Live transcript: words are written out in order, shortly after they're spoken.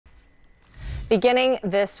Beginning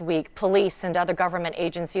this week, police and other government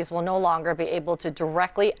agencies will no longer be able to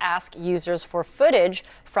directly ask users for footage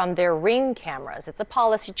from their Ring cameras. It's a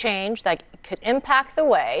policy change that could impact the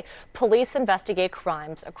way police investigate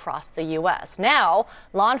crimes across the U.S. Now,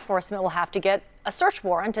 law enforcement will have to get a search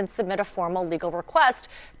warrant and submit a formal legal request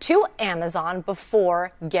to Amazon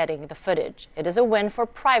before getting the footage. It is a win for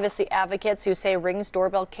privacy advocates who say Ring's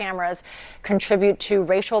doorbell cameras contribute to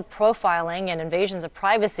racial profiling and invasions of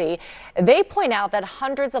privacy. They point out that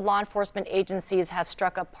hundreds of law enforcement agencies have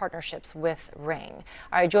struck up partnerships with Ring.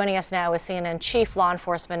 All right, joining us now is CNN Chief Law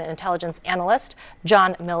Enforcement and Intelligence Analyst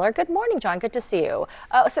John Miller. Good morning, John. Good to see you.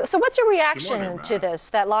 So what's your reaction to this,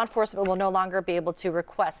 that law enforcement will no longer be able to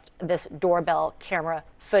request this doorbell camera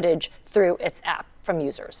footage through its app from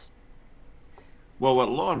users? Well, what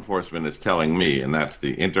law enforcement is telling me, and that's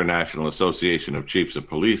the International Association of Chiefs of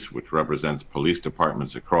Police, which represents police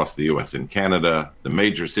departments across the U.S. and Canada, the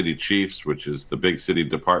major city chiefs, which is the big city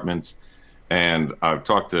departments, and I've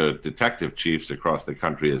talked to detective chiefs across the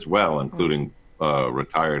country as well, including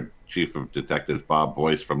retired Chief of Detectives Bob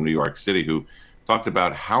Boyce from New York City, who talked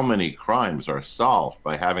about how many crimes are solved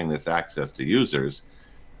by having this access to users.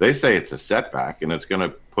 They say it's a setback and it's going to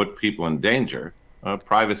put people in danger.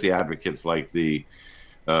 Privacy advocates like the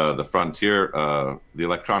Frontier, the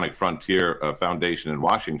Electronic Frontier Foundation in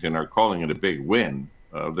Washington are calling it a big win.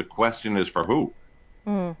 The question is for who?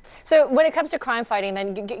 So when it comes to crime fighting,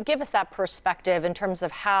 then give us that perspective in terms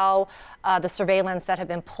of how the surveillance that have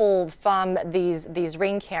been pulled from these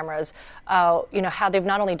Ring cameras, how they've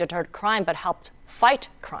not only deterred crime but helped fight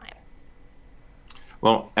crime.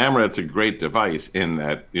 Well, Amra, it's a great device in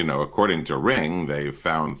that, according to Ring, they've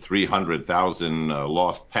found 300,000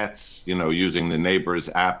 lost pets, using the Neighbors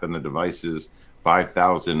app and the devices,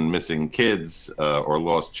 5,000 missing kids or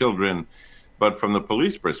lost children. But from the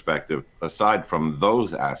police perspective, aside from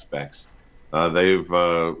those aspects, they've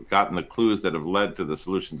gotten the clues that have led to the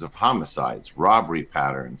solutions of homicides, robbery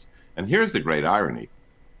patterns. And here's the great irony.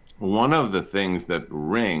 One of the things that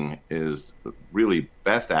Ring is really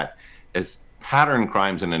best at is pattern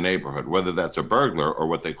crimes in a neighborhood, whether that's a burglar or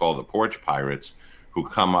what they call the porch pirates, who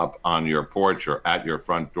come up on your porch or at your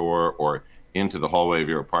front door or into the hallway of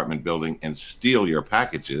your apartment building and steal your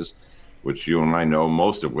packages, which you and I know,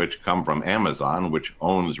 most of which come from Amazon, which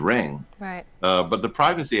owns Ring. Right. But the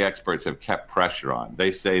privacy experts have kept pressure on.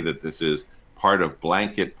 They say that this is part of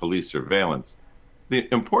blanket police surveillance. The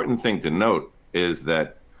important thing to note is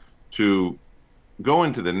that to go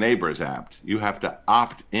into the Neighbors app, you have to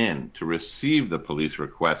opt in to receive the police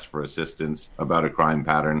request for assistance about a crime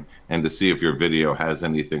pattern and to see if your video has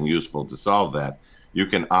anything useful to solve that. You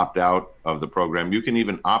can opt out of the program. You can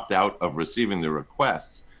even opt out of receiving the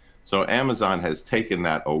requests. So Amazon has taken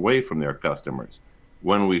that away from their customers.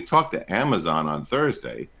 When we talked to Amazon on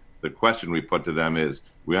Thursday, the question we put to them is,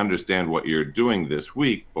 we understand what you're doing this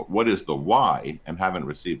week, but what is the why? And haven't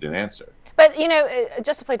received an answer. But,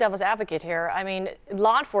 just to play devil's advocate here, I mean,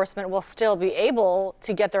 law enforcement will still be able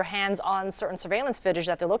to get their hands on certain surveillance footage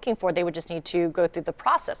that they're looking for. They would just need to go through the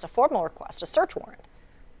process, a formal request, a search warrant.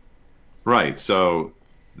 Right. So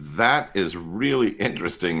that is really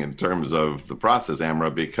interesting in terms of the process, Amra,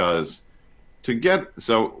 because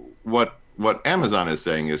what Amazon is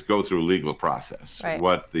saying is go through legal process. Right.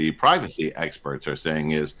 What the privacy experts are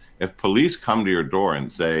saying is if police come to your door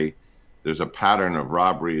and say, there's a pattern of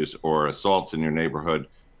robberies or assaults in your neighborhood,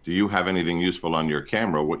 do you have anything useful on your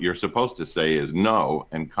camera? What you're supposed to say is no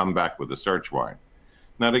and come back with a search warrant.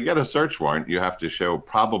 Now, to get a search warrant, you have to show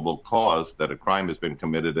probable cause that a crime has been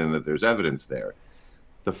committed and that there's evidence there.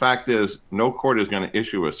 The fact is, no court is going to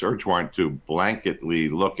issue a search warrant to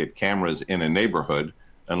blanketly look at cameras in a neighborhood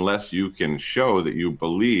unless you can show that you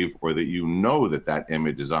believe or that you know that that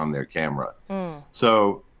image is on their camera.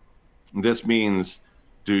 So this means,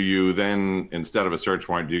 do you then, instead of a search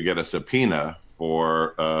warrant, do you get a subpoena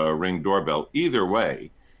for a Ring doorbell? Either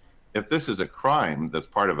way, if this is a crime that's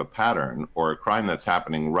part of a pattern or a crime that's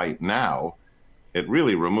happening right now, it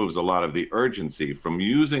really removes a lot of the urgency from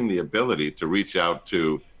using the ability to reach out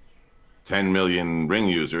to 10 million Ring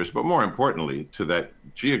users, but more importantly, to that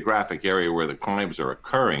geographic area where the crimes are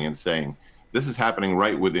occurring and saying, this is happening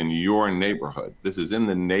right within your neighborhood. This is in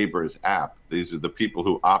the Neighbors app. These are the people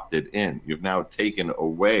who opted in. You've now taken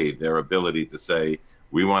away their ability to say,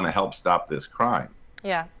 we want to help stop this crime.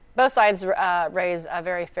 Yeah, both sides raise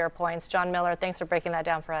very fair points. John Miller, thanks for breaking that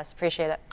down for us. Appreciate it.